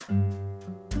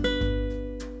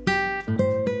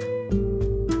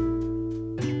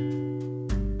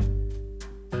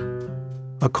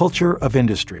A culture of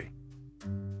industry.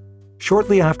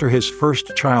 Shortly after his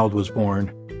first child was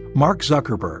born, Mark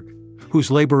Zuckerberg, whose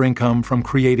labor income from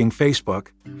creating Facebook,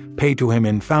 paid to him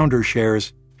in founder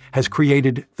shares, has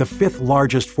created the fifth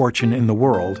largest fortune in the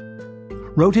world,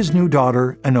 wrote his new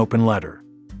daughter an open letter.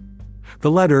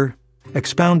 The letter,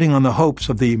 expounding on the hopes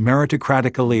of the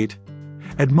meritocratic elite,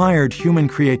 admired human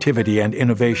creativity and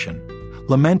innovation,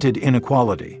 lamented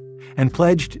inequality, and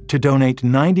pledged to donate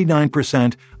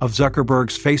 99% of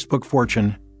Zuckerberg's Facebook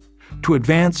fortune to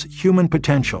advance human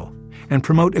potential and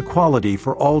promote equality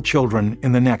for all children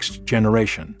in the next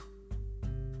generation.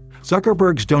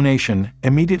 Zuckerberg's donation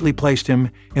immediately placed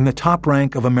him in the top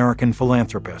rank of American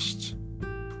philanthropists.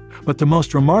 But the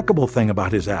most remarkable thing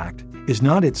about his act is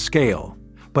not its scale,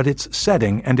 but its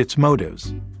setting and its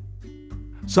motives.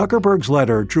 Zuckerberg's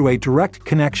letter drew a direct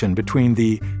connection between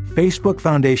the Facebook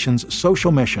Foundation's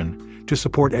social mission to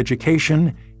support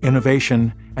education,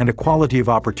 innovation, and equality of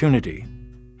opportunity,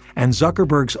 and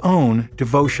Zuckerberg's own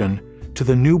devotion to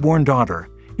the newborn daughter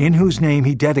in whose name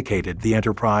he dedicated the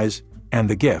enterprise and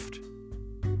the gift.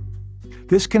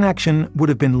 This connection would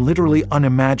have been literally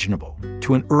unimaginable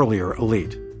to an earlier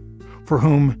elite, for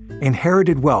whom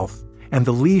inherited wealth and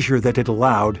the leisure that it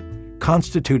allowed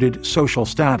constituted social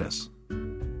status.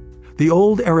 The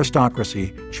old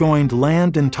aristocracy joined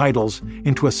land and titles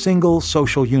into a single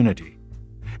social unity,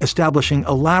 establishing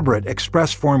elaborate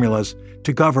express formulas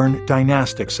to govern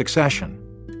dynastic succession.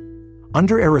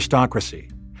 Under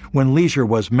aristocracy, when leisure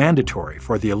was mandatory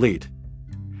for the elite,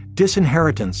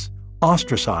 disinheritance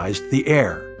ostracized the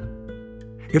heir.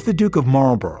 If the Duke of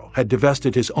Marlborough had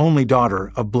divested his only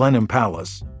daughter of Blenheim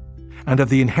Palace and of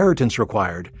the inheritance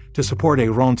required to support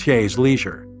a rentier's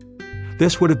leisure,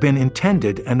 this would have been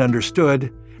intended and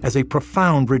understood as a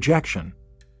profound rejection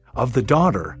of the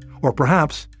daughter, or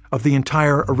perhaps of the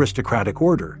entire aristocratic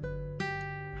order.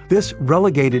 This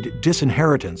relegated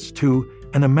disinheritance to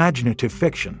an imaginative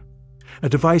fiction, a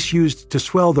device used to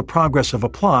swell the progress of a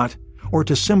plot or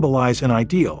to symbolize an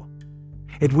ideal.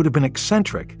 It would have been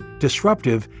eccentric,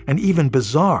 disruptive, and even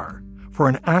bizarre for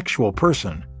an actual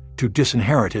person to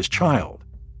disinherit his child.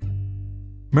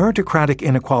 Meritocratic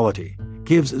inequality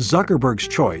gives Zuckerberg's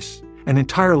choice an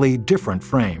entirely different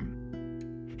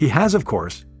frame. He has, of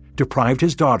course, deprived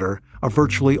his daughter of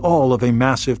virtually all of a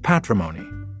massive patrimony,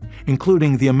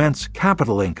 including the immense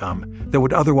capital income that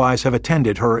would otherwise have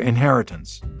attended her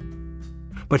inheritance.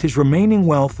 But his remaining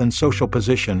wealth and social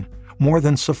position more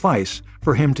than suffice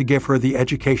for him to give her the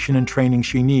education and training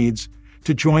she needs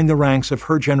to join the ranks of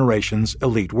her generation's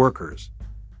elite workers.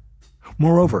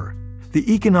 Moreover,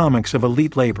 the economics of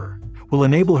elite labor will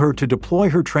enable her to deploy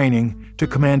her training to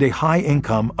command a high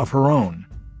income of her own,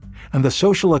 and the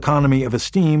social economy of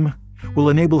esteem will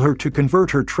enable her to convert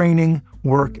her training,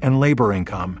 work, and labor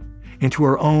income into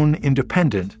her own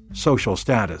independent social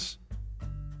status.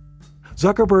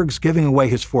 Zuckerberg's giving away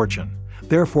his fortune,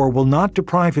 therefore, will not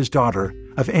deprive his daughter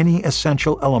of any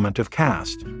essential element of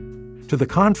caste. To the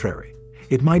contrary,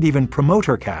 it might even promote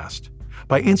her caste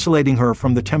by insulating her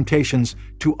from the temptations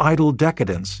to idle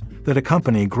decadence that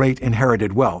accompany great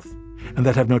inherited wealth, and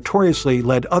that have notoriously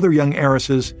led other young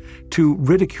heiresses to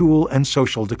ridicule and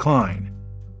social decline,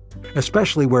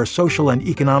 especially where social and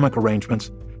economic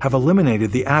arrangements have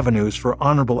eliminated the avenues for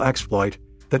honorable exploit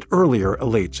that earlier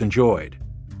elites enjoyed.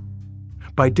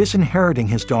 By disinheriting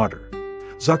his daughter,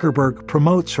 Zuckerberg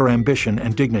promotes her ambition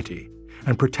and dignity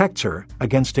and protects her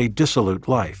against a dissolute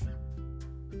life.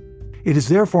 It is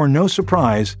therefore no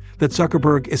surprise that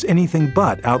Zuckerberg is anything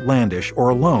but outlandish or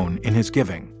alone in his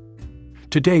giving.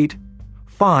 To date,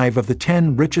 5 of the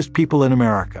 10 richest people in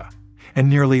America and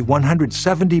nearly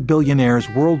 170 billionaires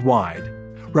worldwide,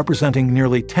 representing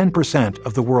nearly 10%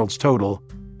 of the world's total,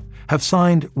 have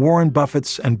signed Warren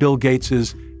Buffett's and Bill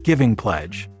Gates's giving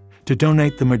pledge to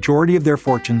donate the majority of their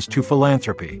fortunes to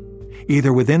philanthropy,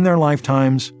 either within their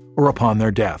lifetimes or upon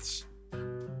their deaths.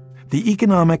 The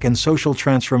economic and social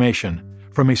transformation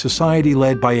from a society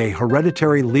led by a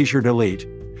hereditary leisured elite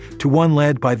to one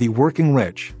led by the working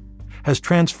rich has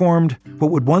transformed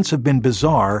what would once have been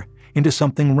bizarre into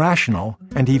something rational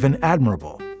and even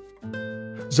admirable.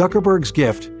 Zuckerberg's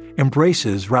gift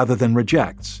embraces rather than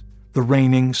rejects the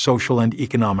reigning social and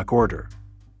economic order.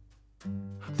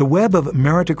 The web of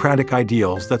meritocratic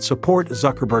ideals that support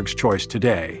Zuckerberg's choice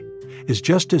today is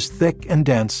just as thick and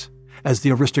dense as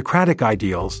the aristocratic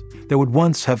ideals that would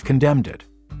once have condemned it.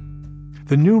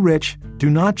 The new rich do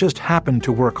not just happen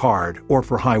to work hard or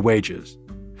for high wages,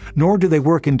 nor do they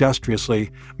work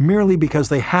industriously merely because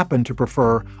they happen to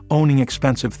prefer owning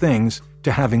expensive things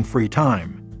to having free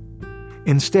time.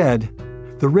 Instead,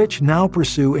 the rich now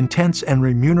pursue intense and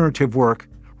remunerative work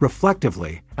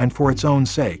reflectively and for its own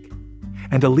sake,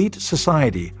 and elite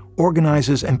society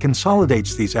organizes and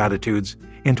consolidates these attitudes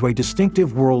into a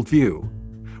distinctive worldview,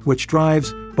 which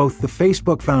drives both the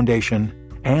Facebook Foundation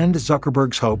and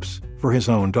Zuckerberg's hopes for his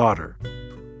own daughter.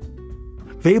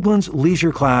 Veblen's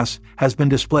leisure class has been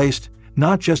displaced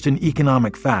not just in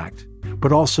economic fact,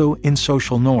 but also in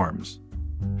social norms.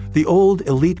 The old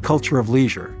elite culture of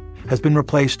leisure has been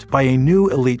replaced by a new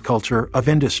elite culture of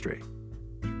industry.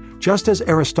 Just as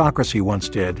aristocracy once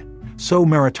did, so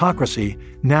meritocracy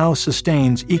now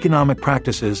sustains economic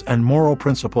practices and moral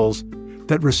principles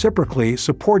that reciprocally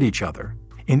support each other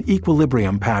in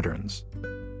equilibrium patterns.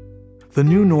 The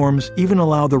new norms even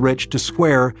allow the rich to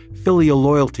square filial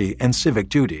loyalty and civic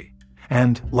duty,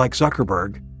 and, like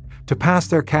Zuckerberg, to pass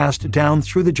their caste down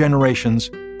through the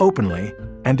generations openly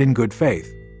and in good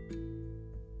faith.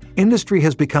 Industry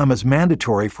has become as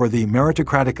mandatory for the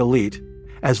meritocratic elite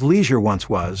as leisure once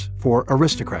was for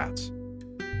aristocrats.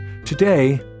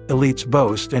 Today, elites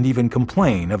boast and even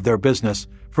complain of their business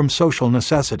from social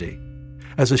necessity,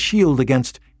 as a shield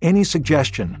against any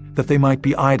suggestion that they might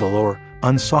be idle or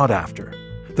unsought after,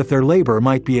 that their labor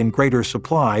might be in greater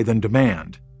supply than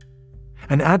demand.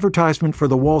 An advertisement for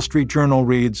the Wall Street Journal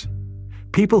reads,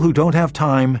 "People who don't have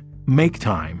time make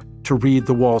time to read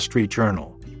the Wall Street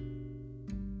Journal."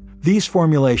 These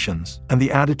formulations and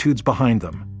the attitudes behind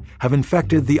them have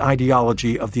infected the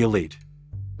ideology of the elite.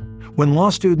 When law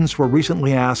students were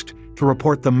recently asked to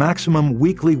report the maximum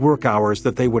weekly work hours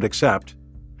that they would accept,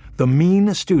 the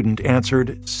mean student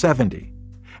answered 70,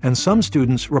 and some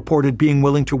students reported being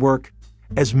willing to work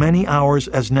as many hours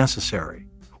as necessary,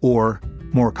 or,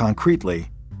 more concretely,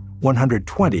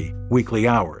 120 weekly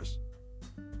hours.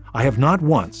 I have not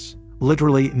once,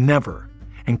 literally never,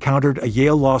 encountered a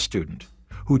Yale law student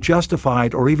who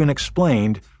justified or even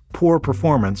explained poor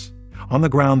performance on the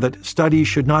ground that studies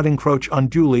should not encroach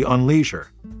unduly on leisure.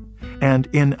 And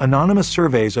in anonymous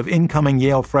surveys of incoming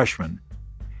Yale freshmen,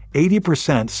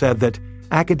 80% said that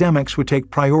academics would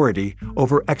take priority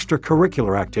over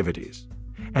extracurricular activities,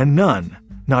 and none,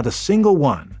 not a single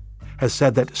one, has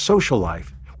said that social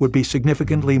life would be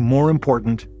significantly more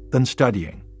important than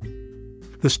studying.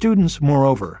 The students,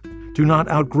 moreover, do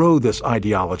not outgrow this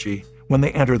ideology when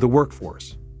they enter the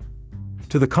workforce.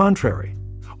 To the contrary,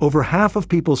 over half of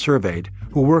people surveyed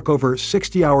who work over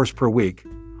 60 hours per week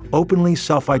openly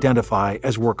self-identify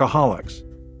as workaholics.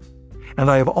 And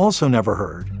I have also never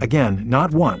heard, again,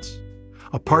 not once,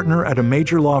 a partner at a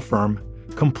major law firm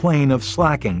complain of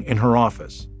slacking in her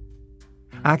office.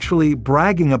 Actually,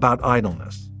 bragging about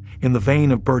idleness, in the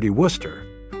vein of Bertie Wooster,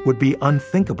 would be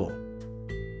unthinkable.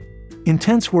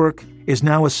 Intense work is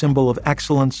now a symbol of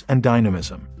excellence and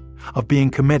dynamism, of being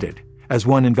committed, as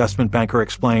one investment banker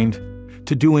explained,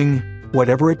 to doing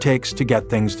whatever it takes to get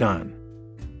things done.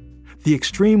 The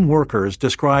extreme workers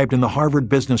described in the Harvard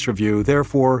Business Review,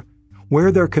 therefore,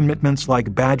 wear their commitments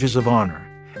like badges of honor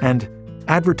and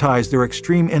advertise their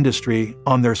extreme industry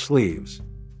on their sleeves.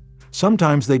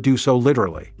 Sometimes they do so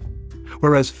literally,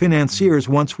 whereas financiers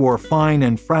once wore fine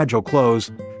and fragile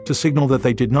clothes to signal that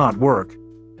they did not work.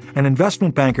 An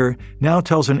investment banker now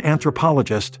tells an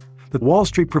anthropologist that Wall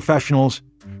Street professionals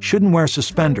shouldn't wear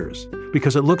suspenders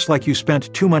because it looks like you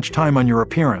spent too much time on your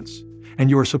appearance, and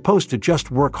you are supposed to just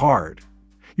work hard.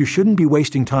 You shouldn't be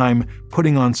wasting time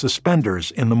putting on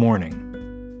suspenders in the morning.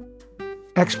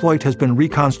 Exploit has been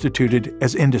reconstituted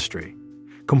as industry,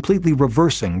 completely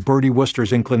reversing Bertie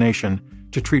Wooster's inclination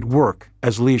to treat work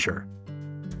as leisure.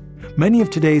 Many of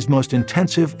today's most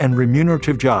intensive and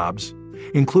remunerative jobs,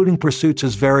 including pursuits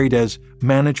as varied as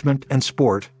management and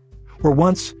sport, were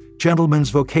once gentlemen's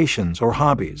vocations or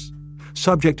hobbies,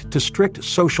 subject to strict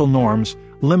social norms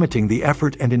limiting the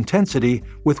effort and intensity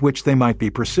with which they might be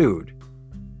pursued.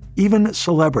 Even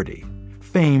celebrity,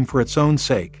 fame for its own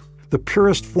sake, the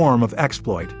purest form of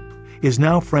exploit, is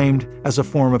now framed as a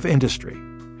form of industry,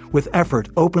 with effort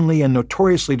openly and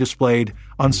notoriously displayed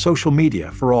on social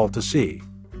media for all to see.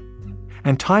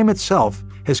 And time itself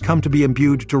has come to be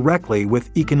imbued directly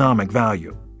with economic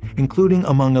value, including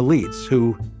among elites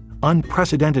who,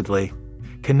 unprecedentedly,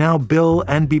 can now bill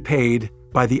and be paid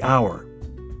by the hour.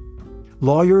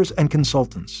 Lawyers and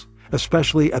consultants,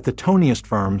 especially at the toniest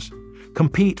firms,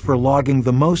 compete for logging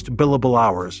the most billable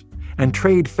hours and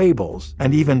trade fables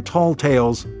and even tall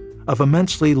tales of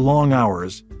immensely long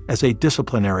hours as a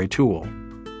disciplinary tool.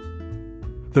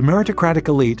 The meritocratic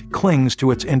elite clings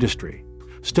to its industry,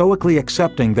 stoically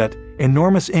accepting that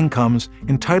enormous incomes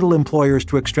entitle employers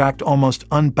to extract almost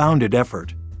unbounded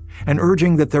effort, and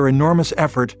urging that their enormous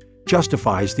effort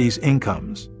justifies these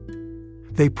incomes.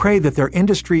 They pray that their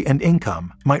industry and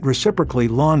income might reciprocally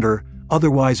launder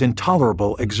otherwise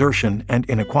intolerable exertion and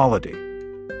inequality.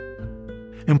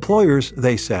 Employers,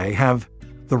 they say, have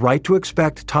the right to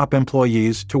expect top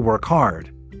employees to work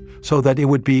hard, so that it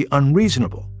would be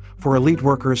unreasonable for elite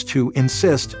workers to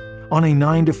insist on a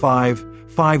 9-to-5,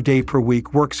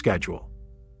 5-day-per-week work schedule.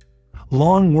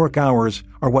 Long work hours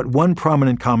are what one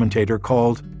prominent commentator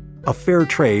called a fair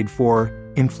trade for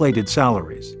inflated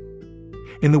salaries.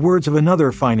 In the words of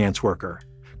another finance worker,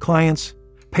 clients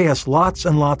pay us lots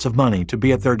and lots of money to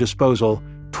be at their disposal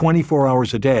 24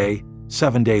 hours a day,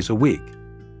 7 days a week.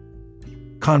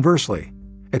 Conversely,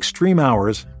 extreme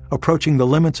hours, approaching the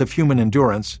limits of human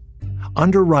endurance,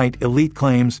 underwrite elite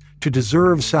claims to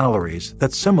deserve salaries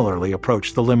that similarly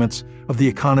approach the limits of the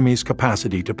economy's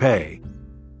capacity to pay.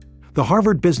 The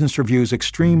Harvard Business Review's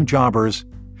extreme jobbers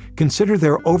consider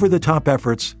their over-the-top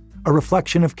efforts a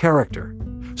reflection of character,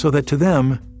 so that to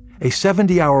them, a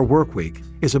 70-hour workweek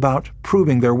is about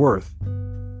proving their worth.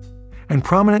 And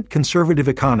prominent conservative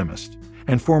economist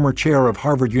and former chair of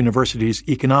Harvard University's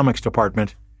economics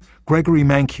department, Gregory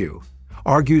Mankiw,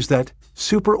 argues that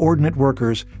superordinate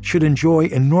workers should enjoy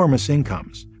enormous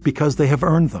incomes because they have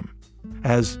earned them,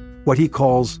 as what he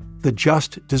calls the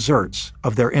just deserts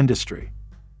of their industry.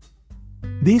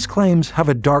 These claims have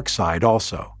a dark side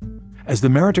also, as the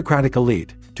meritocratic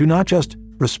elite do not just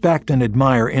respect and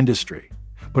admire industry,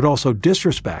 but also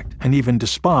disrespect and even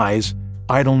despise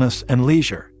idleness and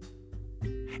leisure.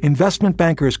 Investment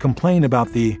bankers complain about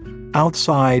the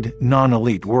outside,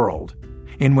 non-elite world,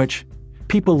 in which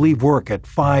people leave work at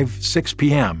 5-6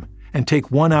 p.m. and take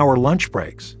 1-hour lunch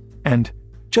breaks, and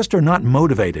just are not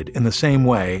motivated in the same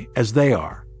way as they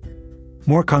are.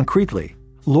 More concretely,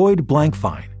 Lloyd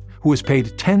Blankfein, who was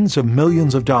paid tens of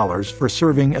millions of dollars for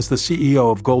serving as the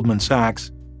CEO of Goldman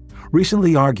Sachs,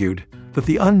 recently argued that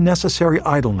the unnecessary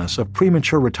idleness of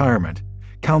premature retirement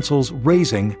counsels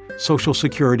raising Social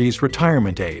Security's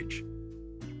retirement age.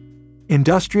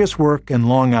 Industrious work and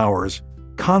long hours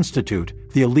constitute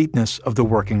the eliteness of the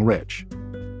working rich.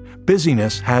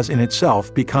 Busyness has in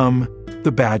itself become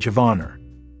the badge of honor.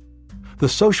 The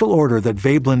social order that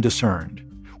Veblen discerned,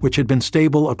 which had been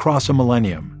stable across a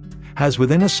millennium, has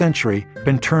within a century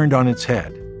been turned on its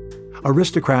head.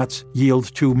 Aristocrats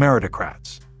yield to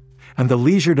meritocrats, and the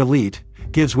leisured elite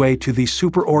gives way to the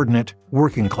superordinate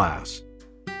working class.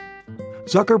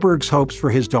 Zuckerberg's hopes for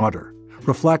his daughter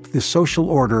reflect the social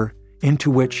order into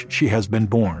which she has been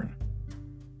born.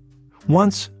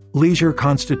 Once, leisure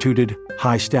constituted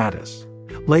high status.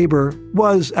 Labor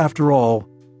was, after all,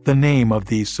 the name of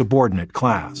the subordinate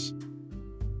class.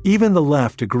 Even the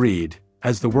left agreed,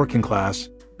 as the working class,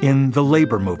 in the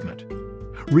labor movement,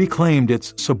 reclaimed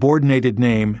its subordinated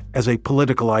name as a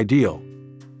political ideal.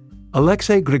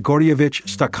 Alexei Grigorievich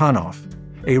Stakhanov,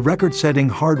 a record-setting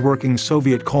hard-working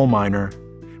Soviet coal miner,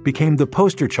 became the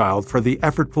poster child for the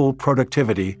effortful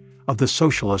productivity of the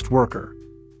socialist worker.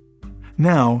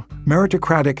 Now,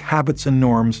 meritocratic habits and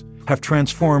norms have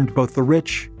transformed both the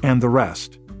rich and the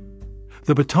rest.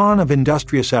 The baton of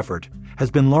industrious effort has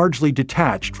been largely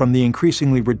detached from the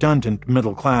increasingly redundant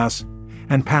middle class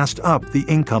and passed up the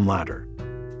income ladder.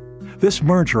 This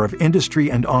merger of industry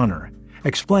and honor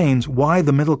explains why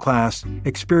the middle class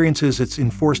experiences its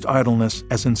enforced idleness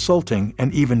as insulting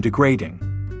and even degrading,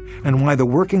 and why the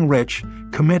working rich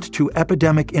commit to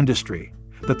epidemic industry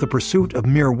that the pursuit of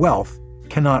mere wealth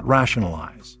cannot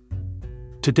rationalize.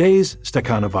 Today's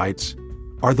Stakhanovites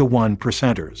are the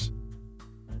 1%ers.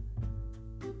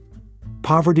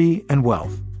 Poverty and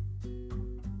wealth.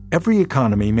 Every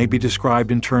economy may be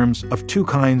described in terms of two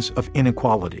kinds of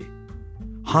inequality: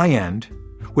 high-end,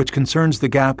 which concerns the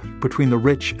gap between the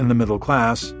rich and the middle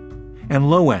class, and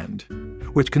low-end,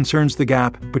 which concerns the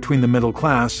gap between the middle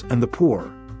class and the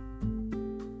poor.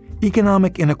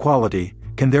 Economic inequality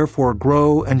can therefore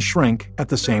grow and shrink at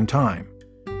the same time,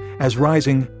 as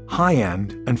rising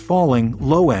high-end and falling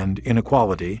low-end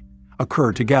inequality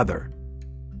occur together.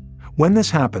 When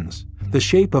this happens, the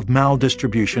shape of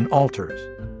maldistribution alters.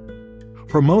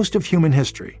 For most of human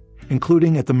history,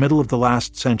 including at the middle of the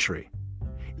last century,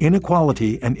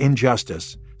 inequality and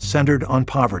injustice centered on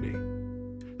poverty.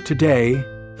 Today,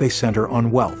 they center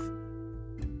on wealth.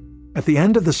 At the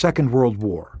end of the Second World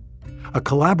War, a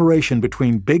collaboration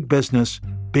between big business,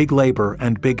 big labor,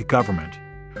 and big government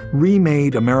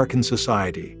remade American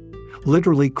society,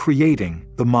 literally creating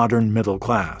the modern middle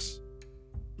class.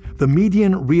 The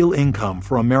median real income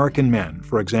for American men,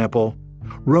 for example,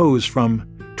 rose from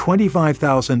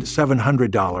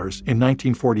 $25,700 in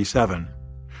 1947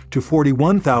 to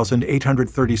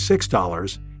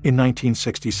 $41,836 in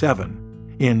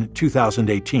 1967 in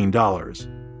 2018 dollars.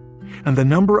 And the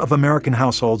number of American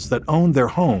households that owned their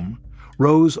home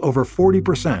rose over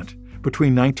 40%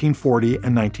 between 1940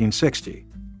 and 1960.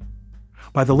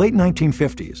 By the late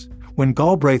 1950s, when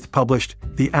Galbraith published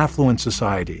The Affluent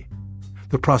Society,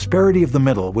 the prosperity of the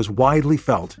middle was widely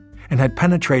felt and had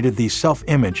penetrated the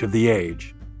self-image of the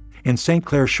age, in St.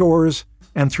 Clair Shores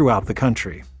and throughout the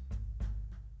country.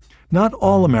 Not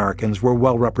all Americans were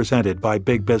well represented by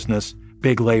big business,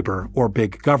 big labor, or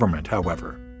big government,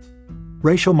 however.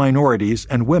 Racial minorities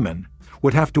and women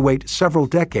would have to wait several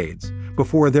decades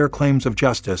before their claims of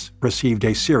justice received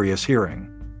a serious hearing,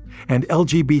 and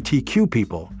LGBTQ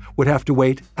people would have to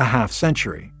wait a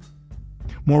half-century.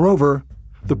 Moreover,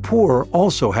 the poor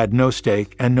also had no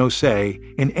stake and no say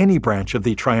in any branch of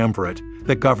the triumvirate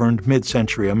that governed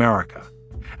mid-century America,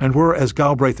 and were, as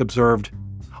Galbraith observed,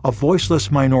 a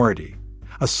voiceless minority,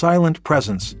 a silent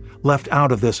presence left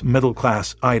out of this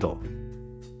middle-class idol.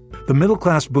 The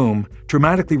middle-class boom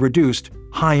dramatically reduced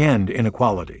high-end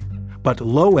inequality, but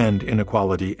low-end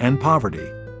inequality and poverty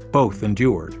both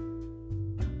endured.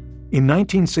 In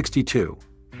 1962,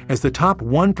 as the top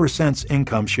 1%'s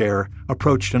income share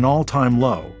approached an all-time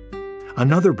low,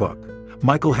 another book,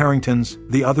 Michael Harrington's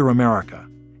The Other America,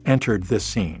 entered this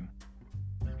scene.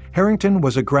 Harrington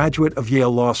was a graduate of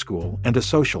Yale Law School and a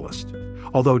socialist,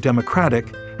 although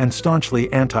democratic and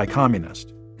staunchly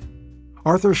anti-communist.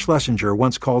 Arthur Schlesinger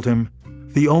once called him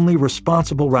the only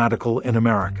responsible radical in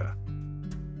America.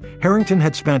 Harrington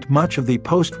had spent much of the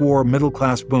post-war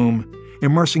middle-class boom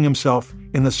immersing himself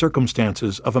in the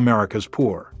circumstances of America's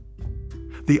poor.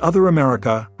 The Other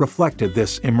America reflected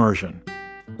this immersion.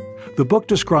 The book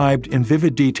described in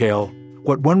vivid detail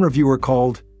what one reviewer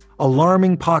called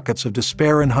alarming pockets of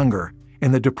despair and hunger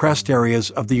in the depressed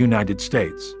areas of the United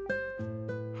States.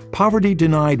 Poverty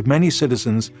denied many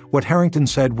citizens what Harrington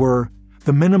said were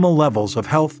the minimal levels of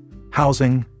health,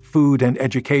 housing, food, and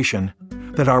education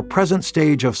that our present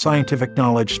stage of scientific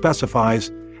knowledge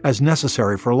specifies as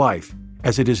necessary for life,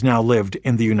 as it is now lived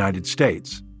in the United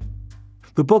States.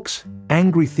 The book's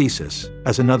angry thesis,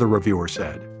 as another reviewer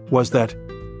said, was that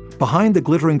behind the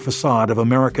glittering facade of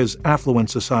America's affluent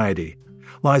society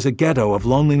lies a ghetto of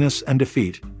loneliness and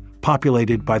defeat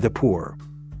populated by the poor.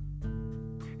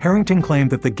 Harrington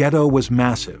claimed that the ghetto was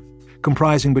massive,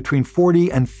 comprising between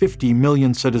 40 and 50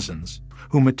 million citizens,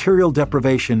 whom material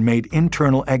deprivation made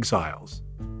internal exiles,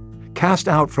 cast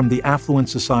out from the affluent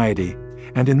society,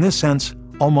 and in this sense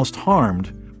almost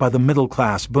harmed by the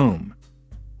middle-class boom.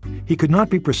 He could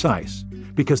not be precise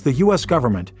because the U.S.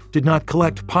 government did not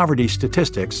collect poverty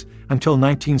statistics until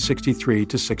 1963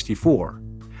 to 64,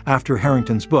 after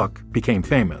Harrington's book became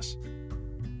famous.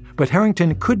 But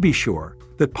Harrington could be sure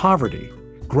that poverty,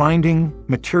 grinding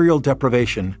material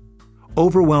deprivation,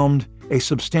 overwhelmed a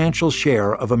substantial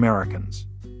share of Americans.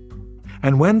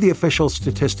 And when the official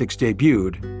statistics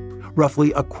debuted,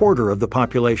 roughly a quarter of the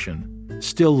population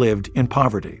still lived in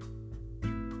poverty.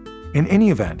 In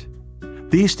any event,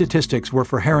 these statistics were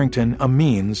for Harrington a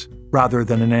means rather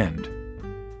than an end.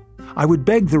 I would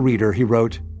beg the reader, he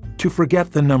wrote, to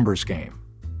forget the numbers game.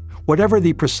 Whatever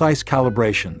the precise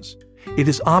calibrations, it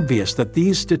is obvious that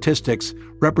these statistics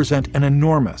represent an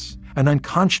enormous and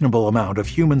unconscionable amount of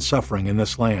human suffering in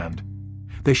this land.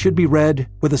 They should be read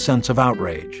with a sense of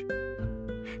outrage.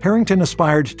 Harrington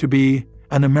aspired to be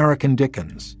an American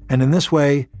Dickens, and in this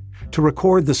way, to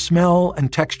record the smell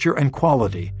and texture and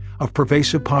quality of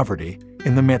pervasive poverty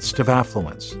in the midst of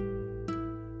affluence.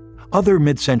 Other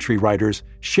mid-century writers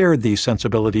shared these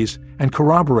sensibilities and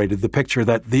corroborated the picture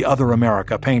that The Other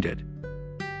America painted.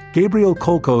 Gabriel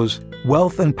Kolko's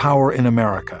Wealth and Power in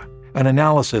America, an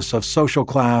analysis of social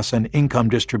class and income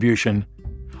distribution,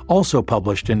 also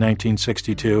published in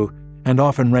 1962 and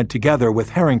often read together with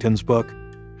Harrington's book,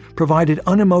 provided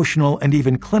unemotional and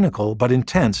even clinical but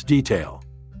intense detail.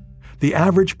 The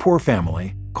average poor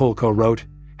family, Kolko wrote,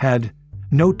 had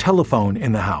no telephone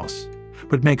in the house,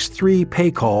 but makes 3 pay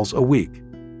calls a week.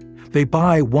 They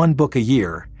buy 1 book a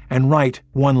year and write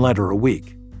 1 letter a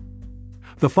week.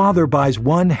 The father buys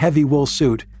 1 heavy wool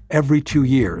suit every 2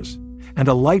 years and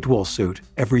a light wool suit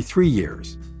every 3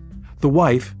 years. The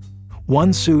wife,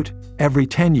 1 suit every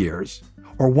 10 years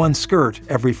or 1 skirt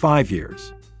every 5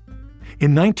 years.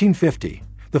 In 1950,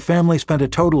 the family spent a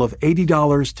total of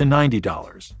 $80 to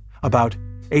 $90, about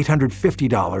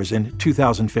 $850 in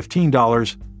 2015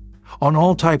 dollars, on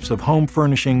all types of home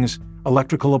furnishings,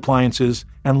 electrical appliances,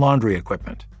 and laundry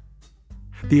equipment.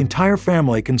 The entire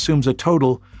family consumes a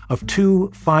total of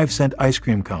 2 5-cent ice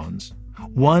cream cones,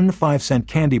 1 5-cent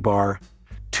candy bar,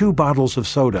 2 bottles of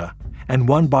soda, and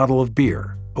 1 bottle of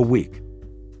beer a week.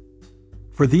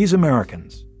 For these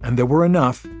Americans, and there were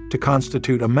enough to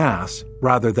constitute a mass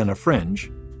rather than a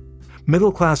fringe,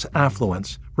 middle-class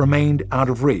affluence remained out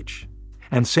of reach,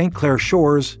 and St. Clair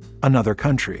Shores another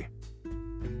country.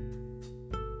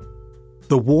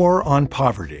 The War on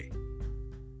Poverty.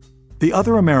 The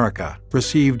Other America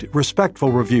received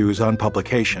respectful reviews on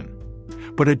publication,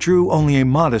 but it drew only a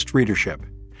modest readership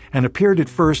and appeared at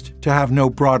first to have no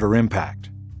broader impact.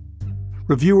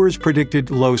 Reviewers predicted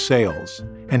low sales,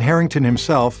 and Harrington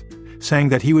himself, saying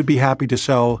that he would be happy to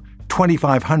sell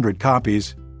 2,500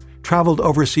 copies, traveled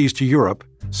overseas to Europe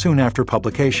soon after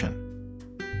publication.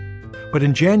 But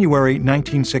in January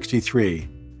 1963,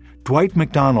 Dwight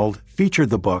MacDonald featured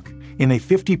the book in a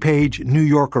 50-page New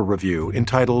Yorker review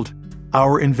entitled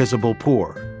Our Invisible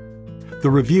Poor. The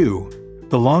review,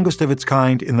 the longest of its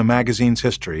kind in the magazine's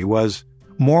history, was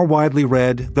more widely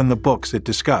read than the books it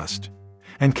discussed,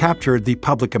 and captured the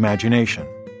public imagination.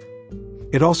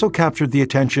 It also captured the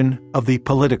attention of the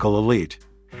political elite,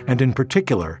 and in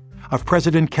particular of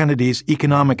President Kennedy's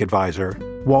economic advisor,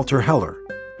 Walter Heller,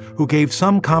 who gave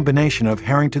some combination of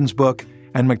Harrington's book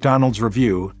and MacDonald's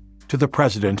review to the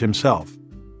president himself.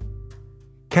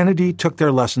 Kennedy took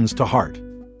their lessons to heart.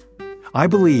 I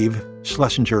believe,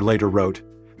 Schlesinger later wrote,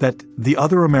 that The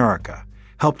Other America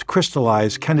helped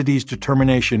crystallize Kennedy's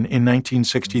determination in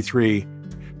 1963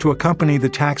 to accompany the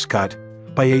tax cut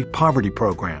by a poverty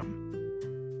program.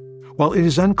 While it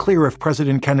is unclear if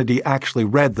President Kennedy actually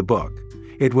read the book,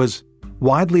 it was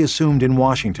widely assumed in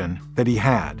Washington that he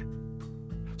had.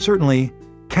 Certainly,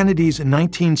 Kennedy's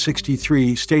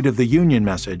 1963 State of the Union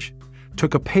message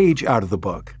took a page out of the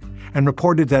book and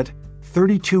reported that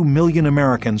 32 million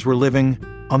Americans were living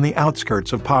on the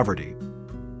outskirts of poverty.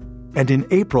 And in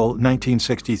April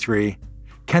 1963,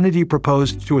 Kennedy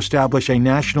proposed to establish a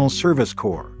National Service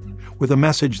Corps with a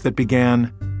message that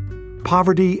began,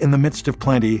 "Poverty in the midst of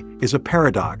plenty is a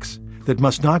paradox that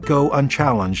must not go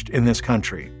unchallenged in this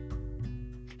country."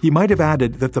 He might have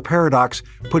added that the paradox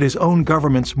put his own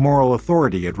government's moral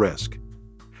authority at risk.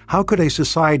 How could a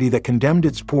society that condemned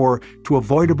its poor to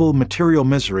avoidable material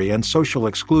misery and social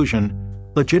exclusion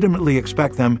legitimately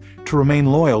expect them to remain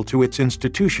loyal to its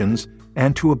institutions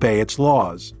and to obey its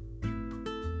laws?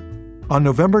 On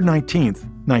November 19,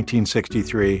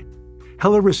 1963,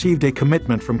 Heller received a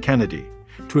commitment from Kennedy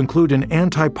to include an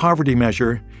anti-poverty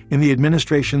measure in the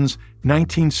administration's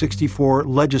 1964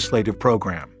 legislative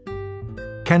program.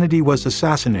 Kennedy was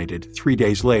assassinated 3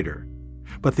 days later,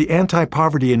 but the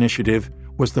anti-poverty initiative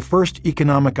was the first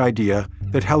economic idea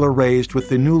that Heller raised with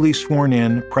the newly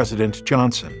sworn-in President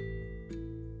Johnson.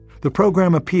 The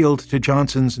program appealed to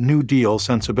Johnson's New Deal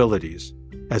sensibilities,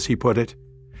 as he put it,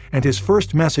 and his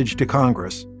first message to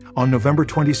Congress on November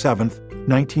 27,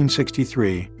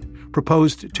 1963,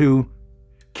 proposed to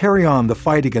carry on the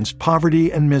fight against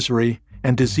poverty and misery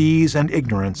and disease and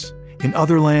ignorance in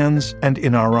other lands and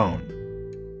in our own.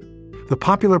 The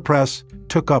popular press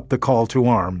took up the call to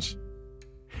arms.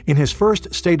 In his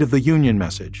first State of the Union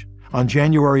message on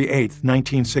January 8,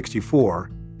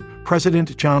 1964,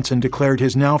 President Johnson declared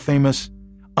his now famous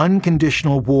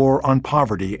unconditional war on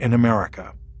poverty in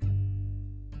America.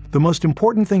 The most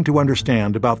important thing to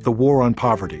understand about the war on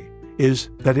poverty is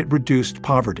that it reduced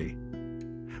poverty.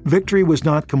 Victory was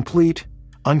not complete,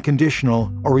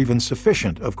 unconditional, or even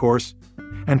sufficient, of course,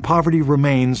 and poverty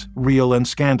remains real and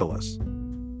scandalous.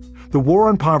 The war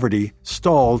on poverty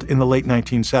stalled in the late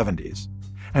 1970s,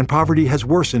 and poverty has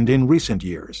worsened in recent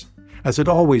years, as it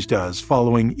always does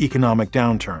following economic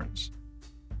downturns.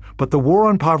 But the war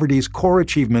on poverty's core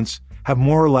achievements have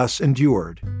more or less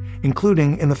endured,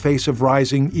 including in the face of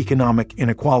rising economic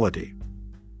inequality.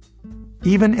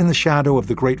 Even in the shadow of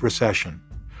the Great Recession,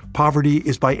 poverty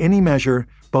is by any measure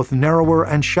both narrower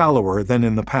and shallower than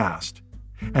in the past,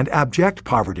 and abject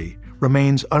poverty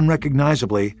remains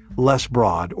unrecognizably less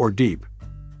broad or deep.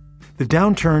 The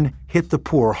downturn hit the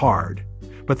poor hard,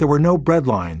 but there were no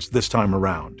breadlines this time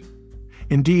around.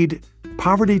 Indeed,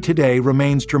 poverty today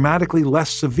remains dramatically less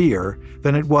severe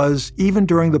than it was even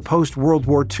during the post-World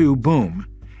War II boom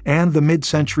and the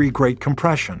mid-century Great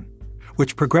Compression,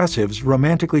 which progressives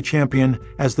romantically champion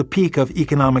as the peak of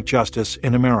economic justice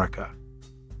in America.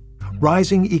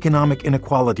 Rising economic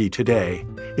inequality today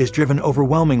is driven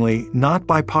overwhelmingly not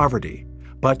by poverty,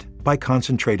 but by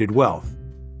concentrated wealth.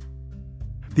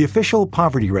 The official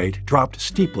poverty rate dropped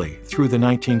steeply through the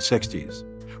 1960s,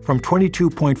 from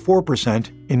 22.4%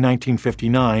 in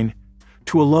 1959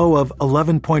 to a low of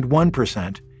 11.1%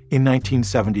 in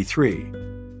 1973.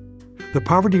 The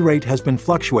poverty rate has been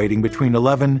fluctuating between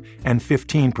 11 and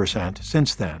 15%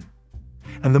 since then,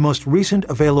 and the most recent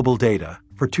available data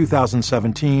for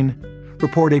 2017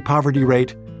 report a poverty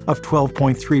rate of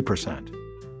 12.3%.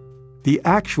 The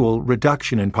actual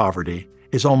reduction in poverty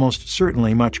is almost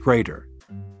certainly much greater.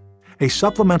 A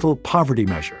supplemental poverty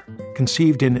measure,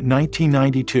 conceived in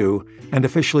 1992 and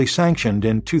officially sanctioned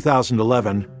in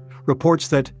 2011, reports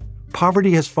that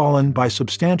poverty has fallen by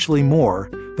substantially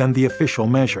more than the official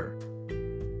measure.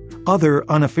 Other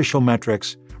unofficial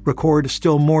metrics record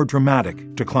still more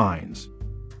dramatic declines.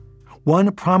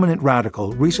 One prominent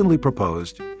radical recently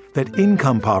proposed that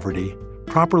income poverty,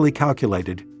 properly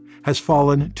calculated, has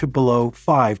fallen to below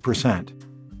 5%.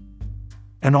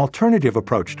 An alternative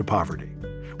approach to poverty,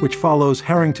 which follows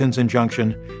Harrington's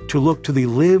injunction to look to the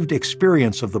lived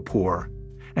experience of the poor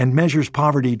and measures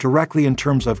poverty directly in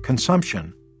terms of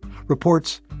consumption,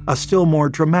 reports a still more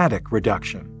dramatic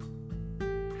reduction.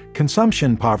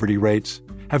 Consumption poverty rates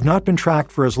have not been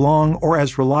tracked for as long or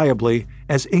as reliably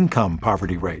as income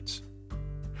poverty rates.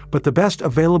 But the best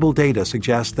available data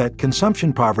suggests that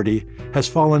consumption poverty has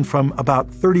fallen from about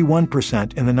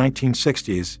 31% in the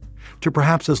 1960s to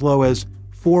perhaps as low as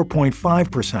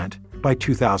 4.5% by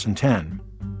 2010.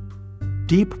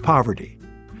 Deep poverty,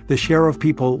 the share of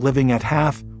people living at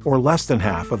half or less than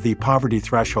half of the poverty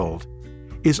threshold,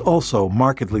 is also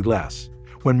markedly less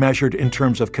when measured in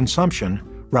terms of consumption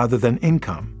rather than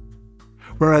income.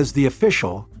 Whereas the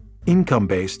official,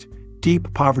 income-based,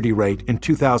 deep poverty rate in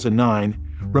 2009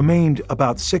 remained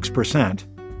about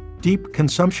 6%, deep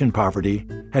consumption poverty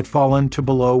had fallen to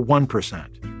below 1%.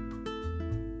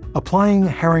 Applying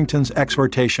Harrington's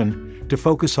exhortation to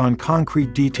focus on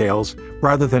concrete details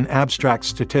rather than abstract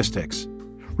statistics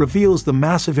reveals the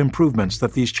massive improvements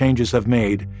that these changes have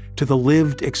made to the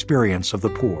lived experience of the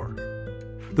poor.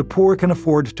 The poor can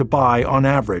afford to buy, on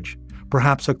average,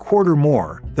 perhaps a quarter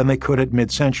more than they could at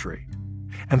mid-century,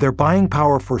 and their buying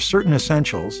power for certain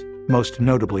essentials, most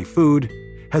notably food,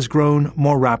 has grown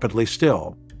more rapidly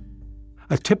still.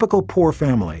 A typical poor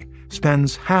family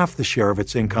spends half the share of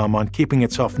its income on keeping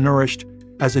itself nourished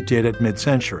as it did at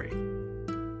mid-century.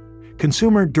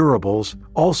 Consumer durables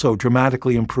also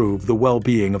dramatically improve the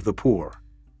well-being of the poor.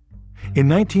 In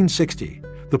 1960,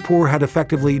 the poor had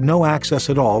effectively no access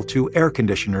at all to air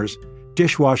conditioners,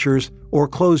 dishwashers, or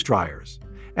clothes dryers,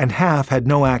 and half had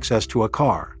no access to a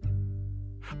car.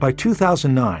 By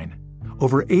 2009,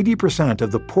 over 80%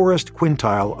 of the poorest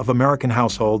quintile of American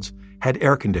households had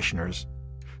air conditioners,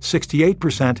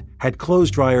 68% had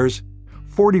clothes dryers,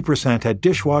 40% had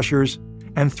dishwashers,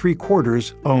 and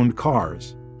 3/4 owned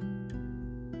cars.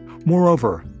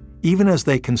 Moreover, even as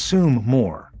they consume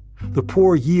more, the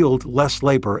poor yield less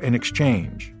labor in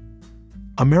exchange.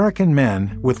 American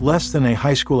men with less than a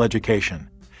high school education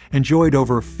enjoyed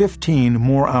over 15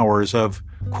 more hours of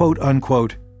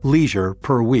quote-unquote leisure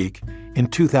per week in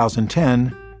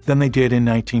 2010 than they did in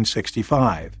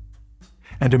 1965.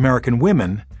 And American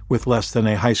women with less than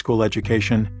a high school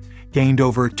education gained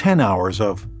over 10 hours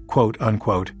of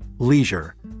quote-unquote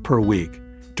leisure per week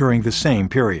during the same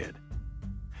period.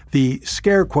 The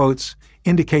scare quotes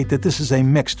indicate that this is a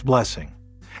mixed blessing,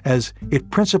 as it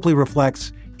principally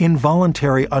reflects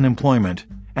involuntary unemployment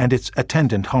and its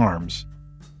attendant harms.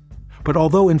 But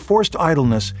although enforced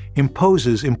idleness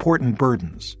imposes important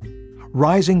burdens,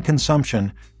 rising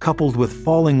consumption coupled with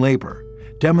falling labor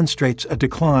demonstrates a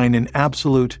decline in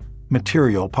absolute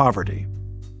material poverty.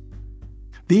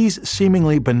 These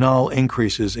seemingly banal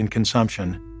increases in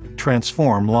consumption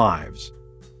transform lives.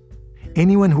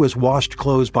 Anyone who has washed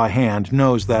clothes by hand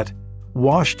knows that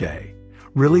wash day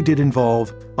really did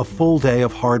involve a full day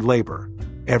of hard labor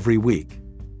every week.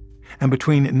 And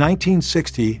between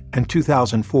 1960 and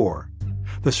 2004,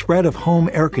 the spread of home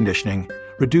air conditioning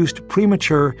reduced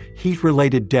premature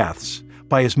heat-related deaths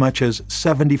by as much as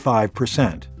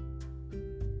 75%.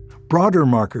 Broader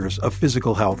markers of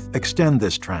physical health extend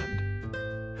this trend.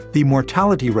 The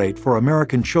mortality rate for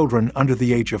American children under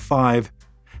the age of 5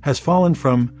 has fallen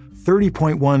from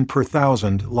 30.1 per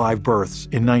thousand live births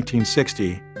in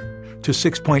 1960 to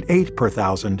 6.8 per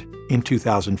thousand in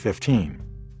 2015.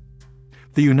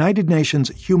 The United Nations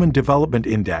Human Development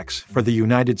Index for the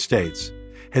United States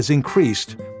has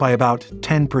increased by about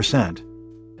 10%,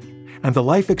 and the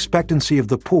life expectancy of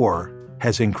the poor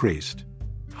has increased,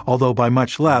 although by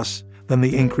much less than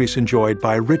the increase enjoyed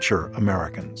by richer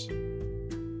Americans.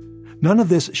 None of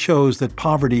this shows that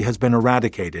poverty has been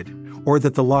eradicated or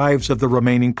that the lives of the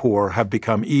remaining poor have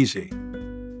become easy.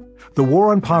 The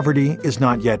war on poverty is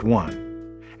not yet won,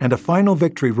 and a final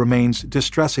victory remains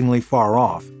distressingly far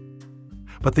off.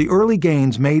 But the early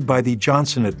gains made by the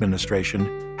Johnson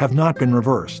administration have not been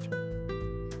reversed.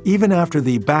 Even after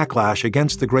the backlash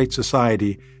against the Great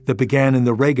Society that began in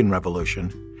the Reagan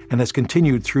Revolution and has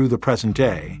continued through the present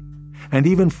day, and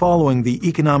even following the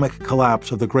economic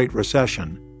collapse of the Great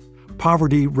Recession,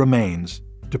 poverty remains,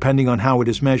 depending on how it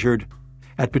is measured,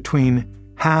 at between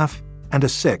half and a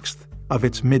sixth of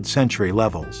its mid-century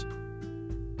levels.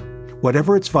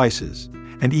 Whatever its vices,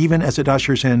 and even as it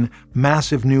ushers in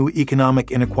massive new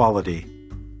economic inequality,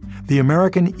 the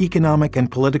American economic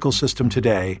and political system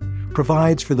today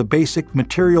provides for the basic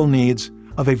material needs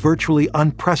of a virtually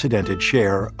unprecedented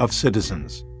share of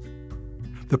citizens.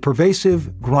 The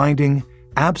pervasive, grinding,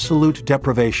 absolute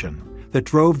deprivation that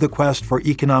drove the quest for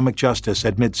economic justice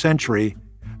at mid-century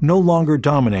no longer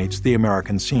dominates the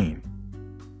American scene.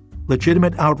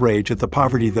 Legitimate outrage at the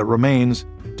poverty that remains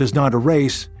does not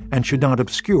erase and should not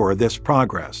obscure this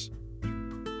progress.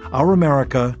 Our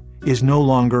America is no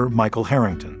longer Michael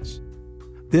Harrington's.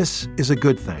 This is a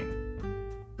good thing.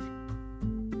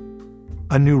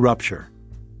 A new rupture.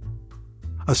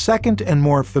 A second and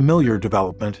more familiar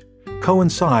development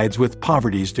coincides with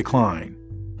poverty's decline.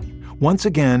 Once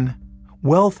again,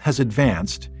 wealth has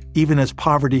advanced even as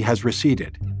poverty has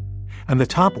receded, and the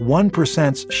top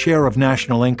 1%'s share of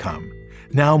national income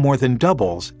now more than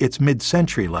doubles its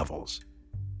mid-century levels.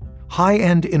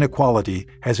 High-end inequality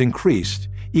has increased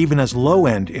even as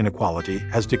low-end inequality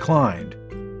has declined.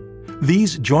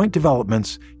 These joint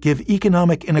developments give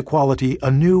economic inequality a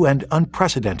new and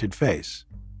unprecedented face.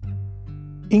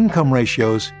 Income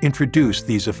ratios introduce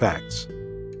these effects.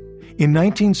 In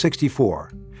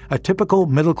 1964, a typical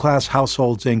middle-class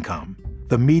household's income,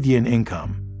 the median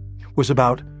income, was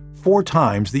about 4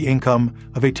 times the income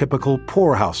of a typical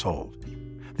poor household,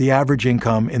 the average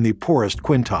income in the poorest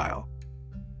quintile.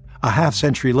 A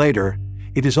half-century later,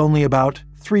 it is only about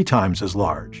 3 times as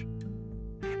large.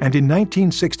 And in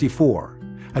 1964,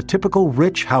 a typical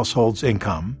rich household's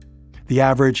income, the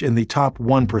average in the top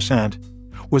 1%,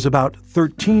 was about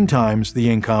 13 times the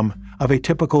income of a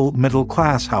typical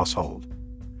middle-class household.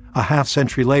 A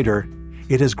half-century later,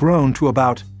 it has grown to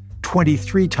about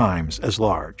 23 times as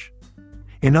large.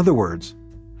 In other words,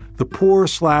 the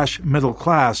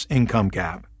poor/middle-class income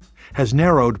gap has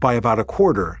narrowed by about a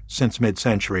quarter since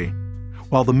mid-century,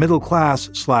 while the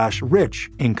middle-class/rich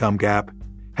income gap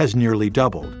has nearly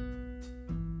doubled.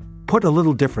 Put a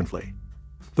little differently,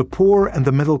 the poor and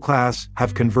the middle class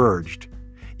have converged,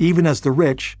 even as the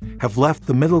rich have left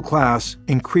the middle class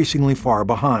increasingly far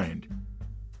behind.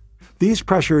 These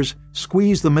pressures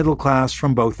squeeze the middle class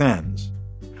from both ends,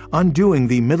 undoing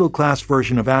the middle-class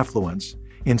version of affluence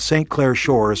in St. Clair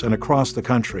Shores and across the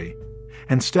country,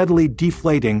 and steadily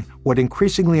deflating what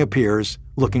increasingly appears,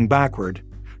 looking backward,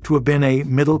 to have been a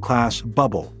middle-class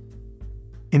bubble.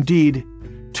 Indeed,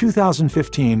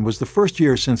 2015 was the first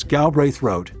year since Galbraith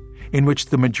wrote in which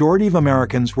the majority of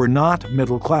Americans were not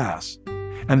middle class,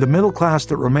 and the middle class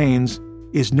that remains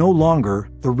is no longer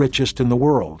the richest in the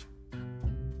world.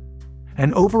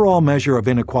 An overall measure of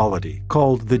inequality,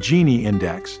 called the Gini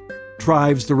Index,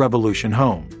 drives the revolution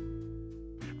home.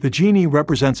 The Gini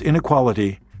represents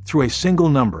inequality through a single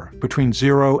number between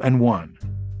 0 and 1.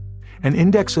 An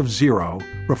index of 0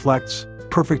 reflects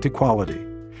perfect equality,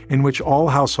 in which all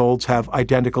households have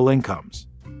identical incomes.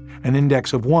 An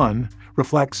index of 1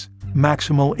 reflects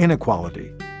maximal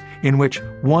inequality, in which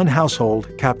one household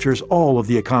captures all of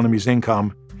the economy's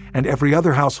income and every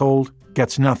other household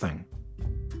gets nothing.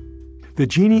 The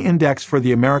Gini Index for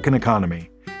the American economy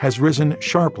has risen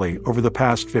sharply over the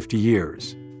past 50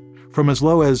 years, from as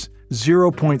low as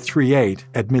 0.38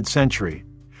 at mid-century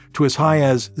to as high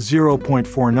as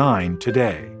 0.49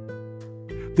 today.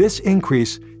 This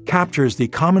increase captures the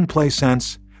commonplace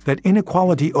sense that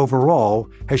inequality overall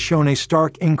has shown a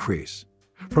stark increase,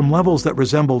 from levels that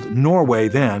resembled Norway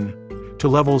then to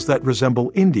levels that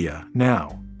resemble India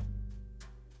now.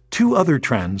 2 other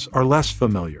trends are less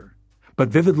familiar, but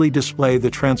vividly display the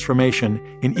transformation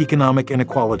in economic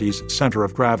inequality's center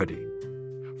of gravity.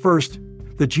 First,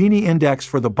 the Gini Index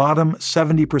for the bottom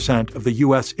 70% of the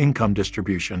U.S. income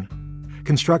distribution,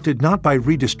 constructed not by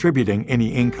redistributing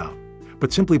any income,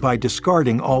 but simply by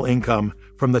discarding all income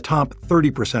from the top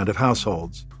 30% of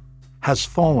households, has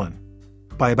fallen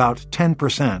by about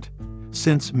 10%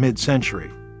 since mid-century.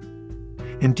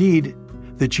 Indeed,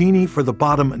 the Gini for the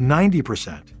bottom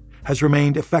 90% has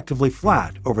remained effectively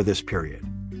flat over this period,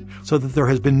 so that there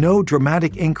has been no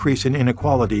dramatic increase in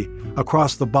inequality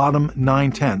across the bottom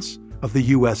 9/10 of the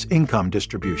U.S. income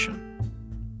distribution.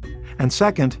 And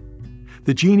second,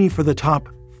 the Gini for the top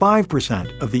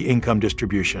 5% of the income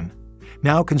distribution,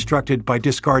 now constructed by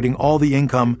discarding all the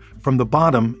income from the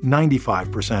bottom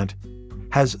 95%,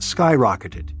 has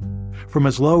skyrocketed from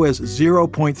as low as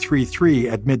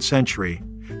 0.33 at mid-century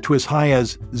to as high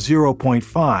as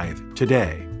 0.5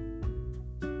 today.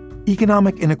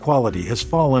 Economic inequality has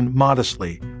fallen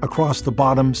modestly across the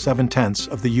bottom 7/10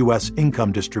 of the U.S.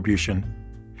 income distribution,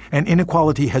 and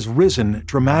inequality has risen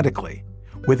dramatically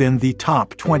within the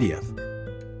top 20th.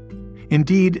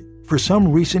 Indeed, for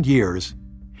some recent years,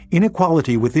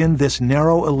 Inequality within this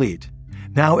narrow elite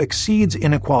now exceeds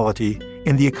inequality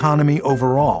in the economy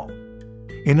overall.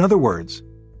 In other words,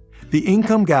 the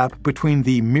income gap between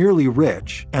the merely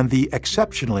rich and the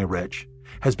exceptionally rich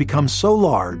has become so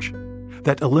large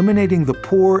that eliminating the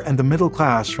poor and the middle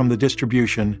class from the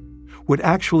distribution would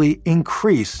actually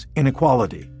increase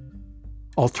inequality.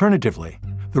 Alternatively,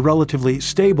 the relatively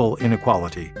stable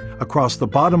inequality across the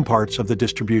bottom parts of the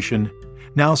distribution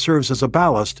now serves as a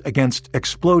ballast against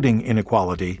exploding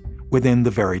inequality within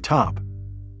the very top.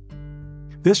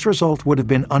 This result would have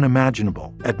been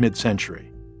unimaginable at mid-century.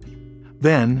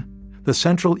 Then, the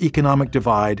central economic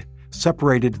divide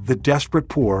separated the desperate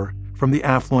poor from the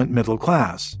affluent middle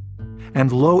class,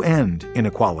 and low-end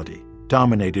inequality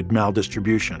dominated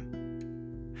maldistribution.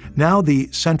 Now the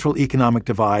central economic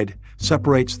divide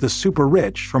separates the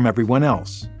super-rich from everyone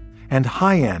else, and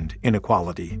high-end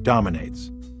inequality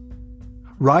dominates.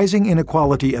 Rising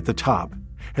inequality at the top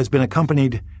has been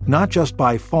accompanied not just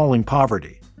by falling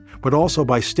poverty, but also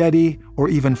by steady or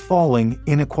even falling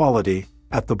inequality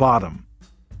at the bottom.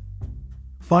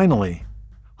 Finally,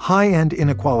 high-end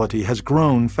inequality has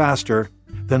grown faster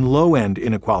than low-end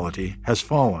inequality has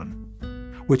fallen,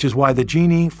 which is why the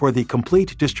genie for the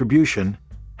complete distribution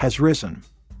has risen.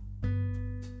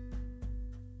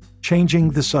 Changing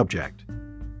the subject.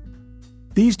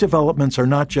 These developments are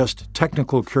not just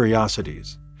technical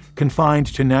curiosities, confined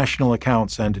to national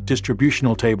accounts and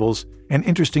distributional tables and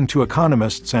interesting to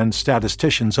economists and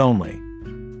statisticians only.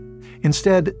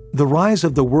 Instead, the rise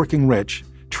of the working rich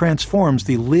transforms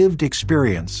the lived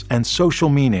experience and social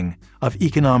meaning of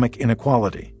economic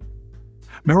inequality.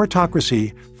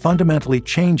 Meritocracy fundamentally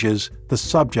changes the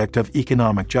subject of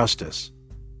economic justice.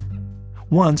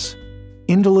 Once,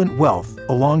 indolent wealth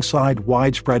alongside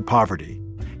widespread poverty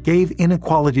gave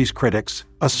inequality's critics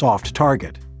a soft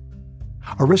target.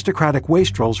 Aristocratic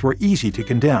wastrels were easy to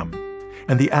condemn,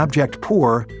 and the abject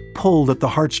poor pulled at the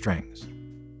heartstrings.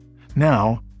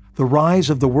 Now, the rise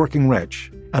of the working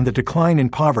rich and the decline in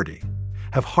poverty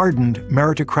have hardened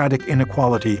meritocratic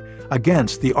inequality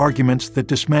against the arguments that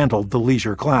dismantled the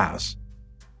leisure class.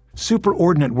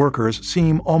 Superordinate workers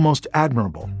seem almost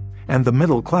admirable, and the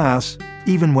middle class,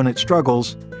 even when it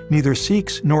struggles, neither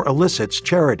seeks nor elicits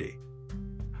charity.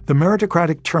 The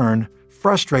meritocratic turn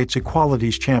frustrates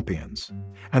equality's champions,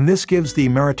 and this gives the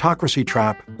meritocracy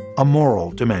trap a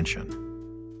moral dimension.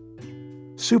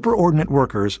 Superordinate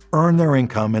workers earn their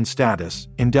income and status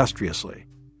industriously,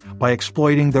 by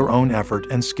exploiting their own effort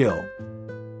and skill.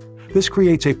 This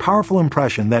creates a powerful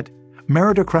impression that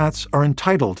meritocrats are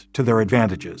entitled to their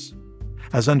advantages,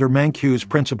 as under Mankiw's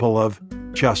principle of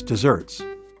just deserts.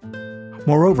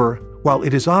 Moreover, while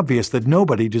it is obvious that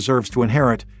nobody deserves to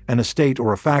inherit an estate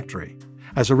or a factory,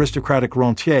 as aristocratic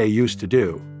rentiers used to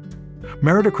do,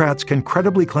 meritocrats can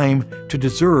credibly claim to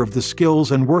deserve the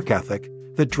skills and work ethic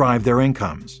that drive their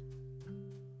incomes.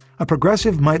 A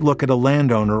progressive might look at a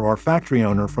landowner or factory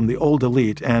owner from the old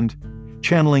elite and,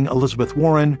 channeling Elizabeth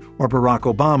Warren or Barack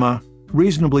Obama,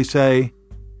 reasonably say,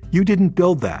 "You didn't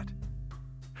build that."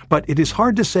 But it is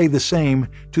hard to say the same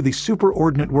to the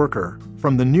superordinate worker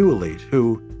from the new elite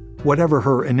who, whatever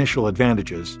her initial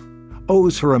advantages,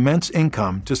 owes her immense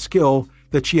income to skill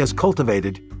that she has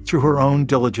cultivated through her own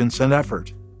diligence and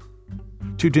effort.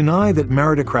 To deny that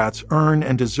meritocrats earn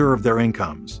and deserve their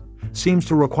incomes seems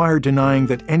to require denying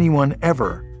that anyone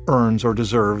ever earns or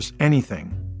deserves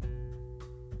anything.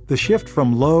 The shift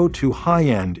from low to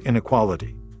high-end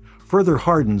inequality further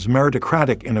hardens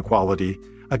meritocratic inequality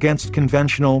against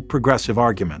conventional progressive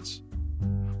arguments.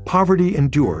 Poverty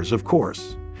endures, of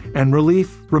course, and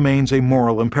relief remains a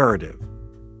moral imperative.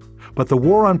 But the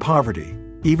war on poverty,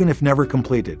 even if never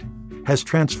completed, has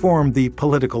transformed the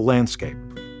political landscape.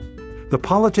 The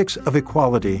politics of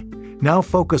equality now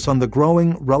focus on the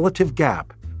growing relative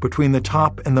gap between the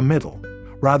top and the middle,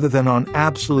 rather than on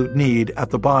absolute need at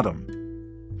the bottom,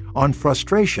 on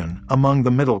frustration among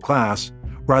the middle class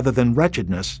rather than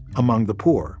wretchedness among the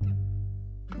poor.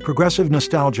 Progressive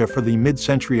nostalgia for the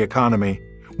mid-century economy,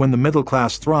 when the middle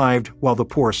class thrived while the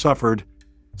poor suffered,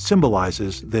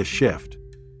 symbolizes this shift.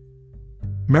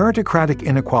 Meritocratic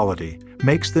inequality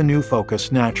makes the new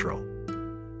focus natural.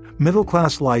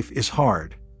 Middle-class life is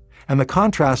hard, and the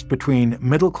contrast between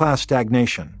middle-class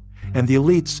stagnation and the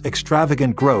elite's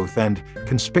extravagant growth and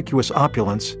conspicuous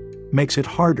opulence makes it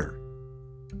harder.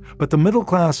 But the middle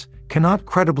class cannot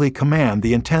credibly command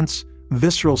the intense,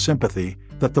 visceral sympathy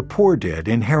that the poor did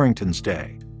in Harrington's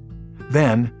day.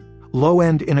 Then,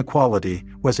 low-end inequality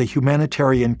was a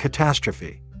humanitarian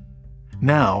catastrophe.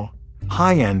 Now,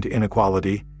 high-end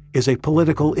inequality is a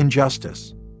political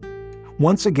injustice.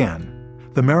 Once again,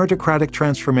 the meritocratic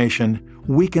transformation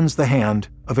weakens the hand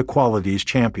of equality's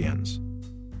champions.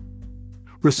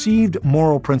 Received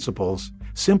moral principles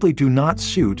simply do not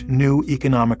suit new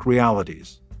economic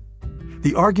realities.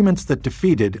 The arguments that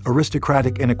defeated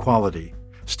aristocratic inequality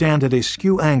stand at a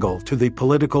skew angle to the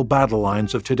political battle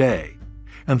lines of today,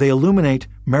 and they illuminate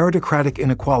meritocratic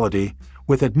inequality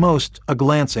with at most a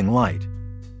glancing light.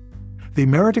 The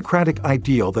meritocratic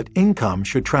ideal that income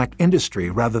should track industry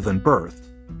rather than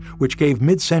birth, which gave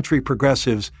mid-century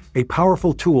progressives a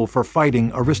powerful tool for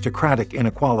fighting aristocratic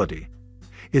inequality,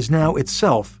 is now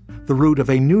itself the root of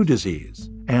a new disease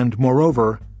and,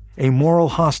 moreover, a moral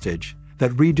hostage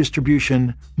that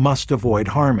redistribution must avoid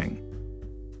harming.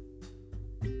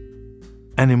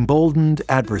 An emboldened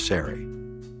adversary.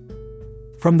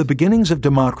 From the beginnings of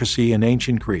democracy in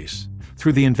ancient Greece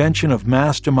through the invention of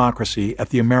mass democracy at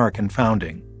the American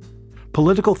founding,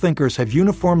 political thinkers have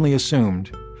uniformly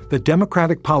assumed that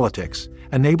democratic politics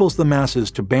enables the masses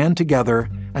to band together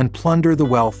and plunder the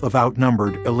wealth of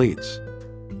outnumbered elites.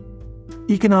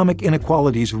 Economic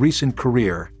inequality's recent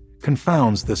career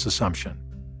confounds this assumption.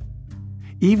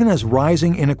 Even as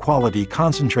rising inequality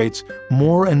concentrates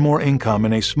more and more income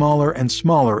in a smaller and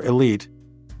smaller elite,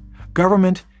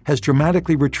 government has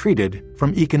dramatically retreated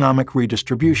from economic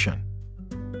redistribution.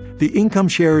 The income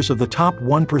shares of the top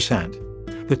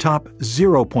 1%, the top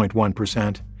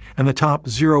 0.1%, and the top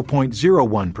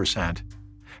 0.01%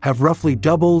 have roughly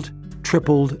doubled,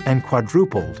 tripled, and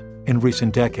quadrupled in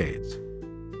recent decades.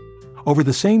 Over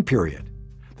the same period,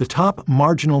 the top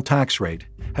marginal tax rate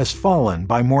has fallen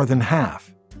by more than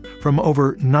half, from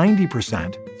over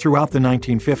 90% throughout the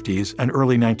 1950s and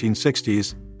early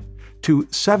 1960s to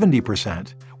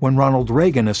 70% when Ronald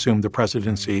Reagan assumed the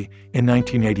presidency in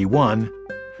 1981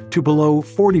 to below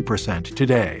 40%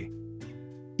 today.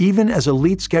 Even as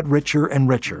elites get richer and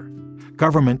richer,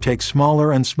 government takes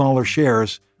smaller and smaller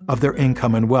shares of their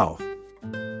income and wealth.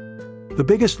 The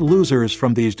biggest losers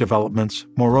from these developments,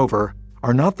 moreover,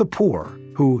 are not the poor,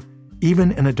 who,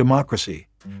 even in a democracy,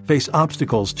 face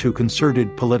obstacles to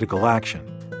concerted political action.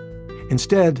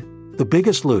 Instead, the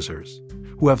biggest losers,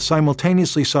 who have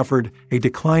simultaneously suffered a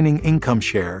declining income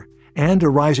share and a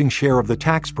rising share of the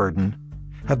tax burden,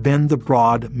 have been the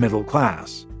broad middle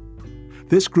class.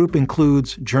 This group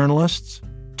includes journalists,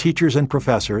 teachers and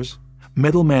professors,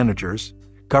 middle managers,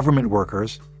 government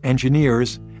workers,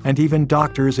 engineers, and even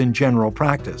doctors in general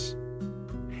practice.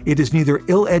 It is neither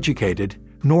ill-educated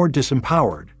nor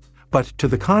disempowered, but to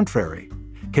the contrary,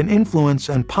 can influence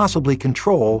and possibly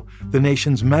control the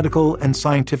nation's medical and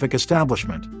scientific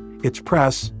establishment, its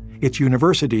press, its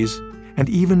universities, and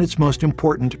even its most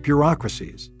important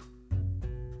bureaucracies.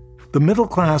 The middle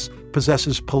class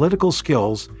possesses political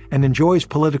skills and enjoys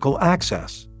political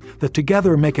access that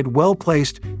together make it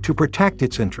well-placed to protect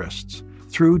its interests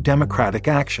through democratic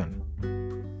action.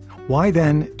 Why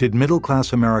then did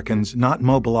middle-class Americans not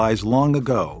mobilize long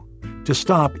ago to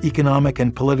stop economic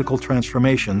and political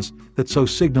transformations that so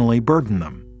signally burden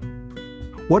them?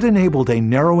 What enabled a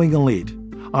narrowing elite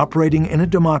operating in a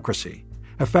democracy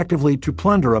effectively to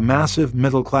plunder a massive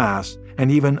middle class and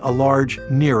even a large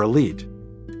near elite?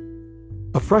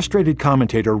 A frustrated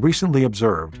commentator recently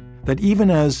observed that even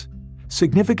as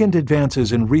significant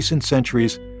advances in recent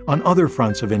centuries on other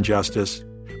fronts of injustice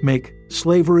make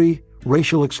slavery,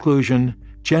 racial exclusion,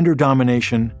 gender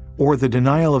domination, or the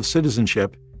denial of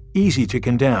citizenship easy to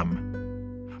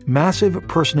condemn, massive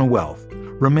personal wealth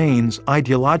remains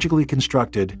ideologically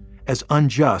constructed as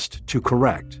unjust to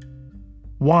correct.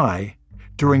 Why,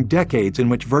 during decades in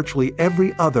which virtually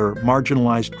every other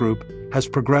marginalized group has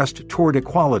progressed toward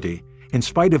equality in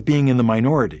spite of being in the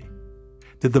minority,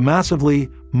 did the massively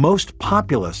most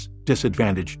populous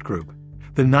disadvantaged group,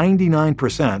 the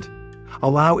 99%,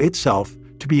 allow itself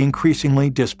to be increasingly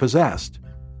dispossessed?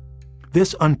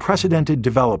 This unprecedented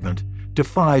development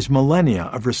defies millennia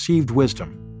of received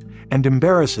wisdom and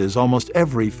embarrasses almost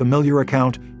every familiar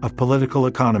account of political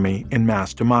economy in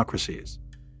mass democracies.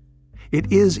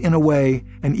 It is, in a way,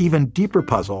 an even deeper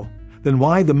puzzle than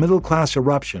why the middle-class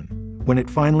eruption, when it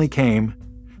finally came,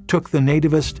 took the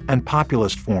nativist and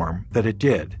populist form that it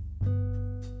did.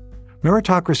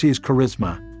 Meritocracy's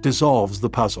charisma dissolves the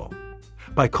puzzle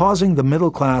by causing the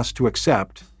middle class to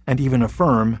accept and even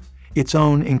affirm its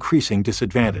own increasing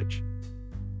disadvantage.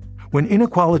 When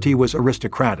inequality was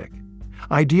aristocratic,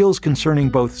 ideals concerning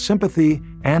both sympathy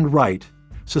and right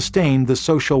sustained the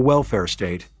social welfare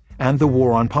state and the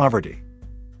war on poverty.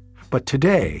 But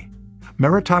today,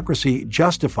 meritocracy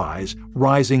justifies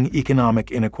rising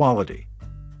economic inequality.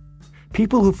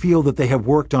 People who feel that they have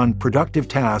worked on productive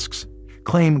tasks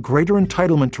claim greater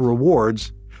entitlement to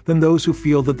rewards than those who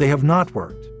feel that they have not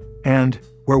worked, and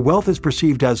where wealth is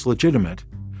perceived as legitimate,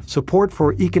 support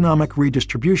for economic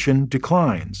redistribution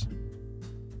declines.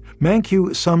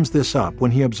 Mankiw sums this up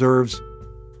when he observes,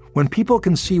 "When people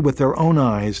can see with their own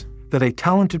eyes that a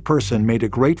talented person made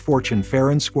a great fortune fair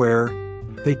and square,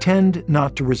 they tend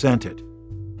not to resent it.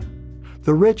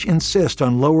 The rich insist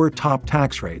on lower top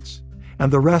tax rates, and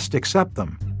the rest accept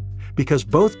them, because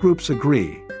both groups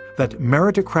agree that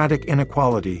meritocratic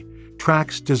inequality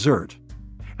tracks desert,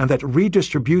 and that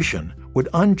redistribution would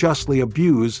unjustly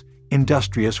abuse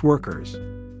industrious workers.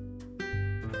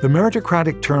 The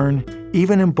meritocratic turn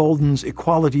even emboldens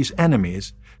equality's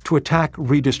enemies to attack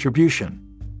redistribution,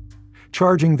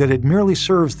 charging that it merely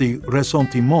serves the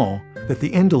ressentiment that the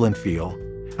indolent feel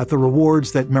at the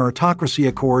rewards that meritocracy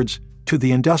accords to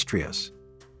the industrious."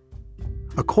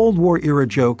 A Cold War-era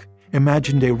joke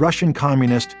imagined a Russian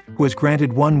communist who is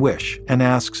granted one wish and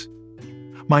asks,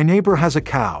 "My neighbor has a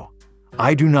cow.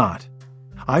 I do not.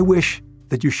 I wish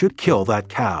that you should kill that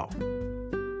cow."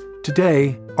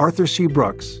 Today, Arthur C.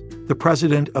 Brooks, the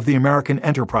president of the American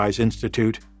Enterprise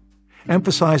Institute,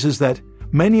 emphasizes that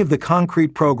many of the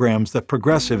concrete programs that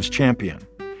progressives champion,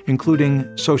 including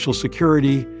Social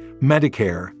Security,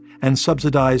 Medicare, and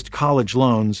subsidized college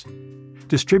loans,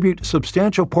 distribute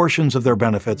substantial portions of their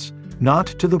benefits not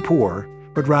to the poor,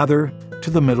 but rather to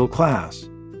the middle class.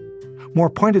 More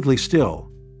pointedly still,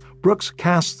 Brooks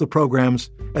casts the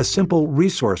programs as simple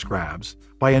resource grabs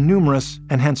by a numerous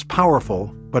and hence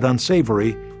powerful, but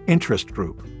unsavory, interest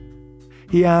group.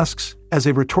 He asks, as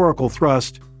a rhetorical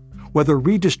thrust, whether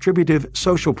redistributive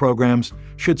social programs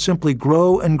should simply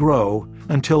grow and grow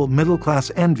until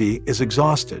middle-class envy is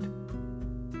exhausted.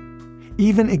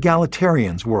 Even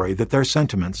egalitarians worry that their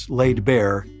sentiments, laid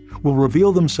bare, will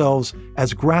reveal themselves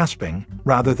as grasping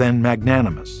rather than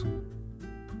magnanimous.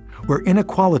 Where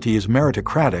inequality is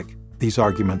meritocratic, these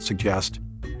arguments suggest,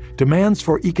 demands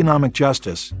for economic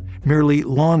justice merely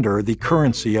launder the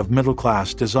currency of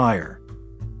middle-class desire.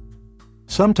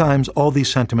 Sometimes all these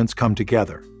sentiments come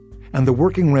together, and the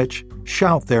working rich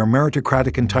shout their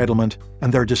meritocratic entitlement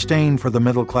and their disdain for the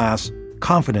middle class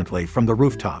confidently from the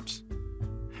rooftops.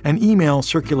 An email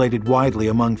circulated widely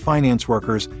among finance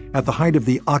workers at the height of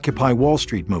the Occupy Wall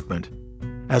Street movement,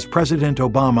 as President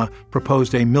Obama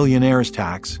proposed a millionaire's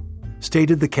tax,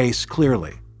 stated the case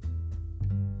clearly.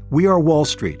 "We are Wall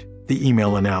Street," the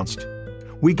email announced.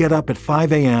 "We get up at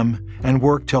 5 a.m. and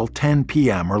work till 10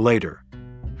 p.m. or later.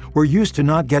 We're used to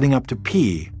not getting up to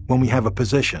pee when we have a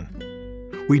position.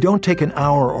 We don't take an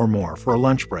hour or more for a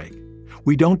lunch break.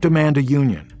 We don't demand a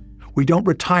union. We don't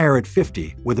retire at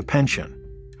 50 with a pension.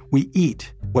 We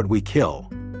eat what we kill."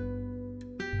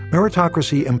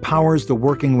 Meritocracy empowers the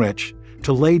working rich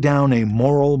to lay down a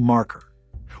moral marker,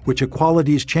 which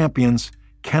equality's champions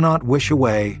cannot wish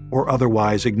away or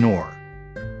otherwise ignore.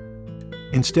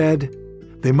 Instead,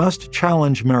 they must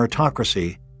challenge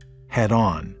meritocracy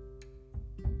head-on.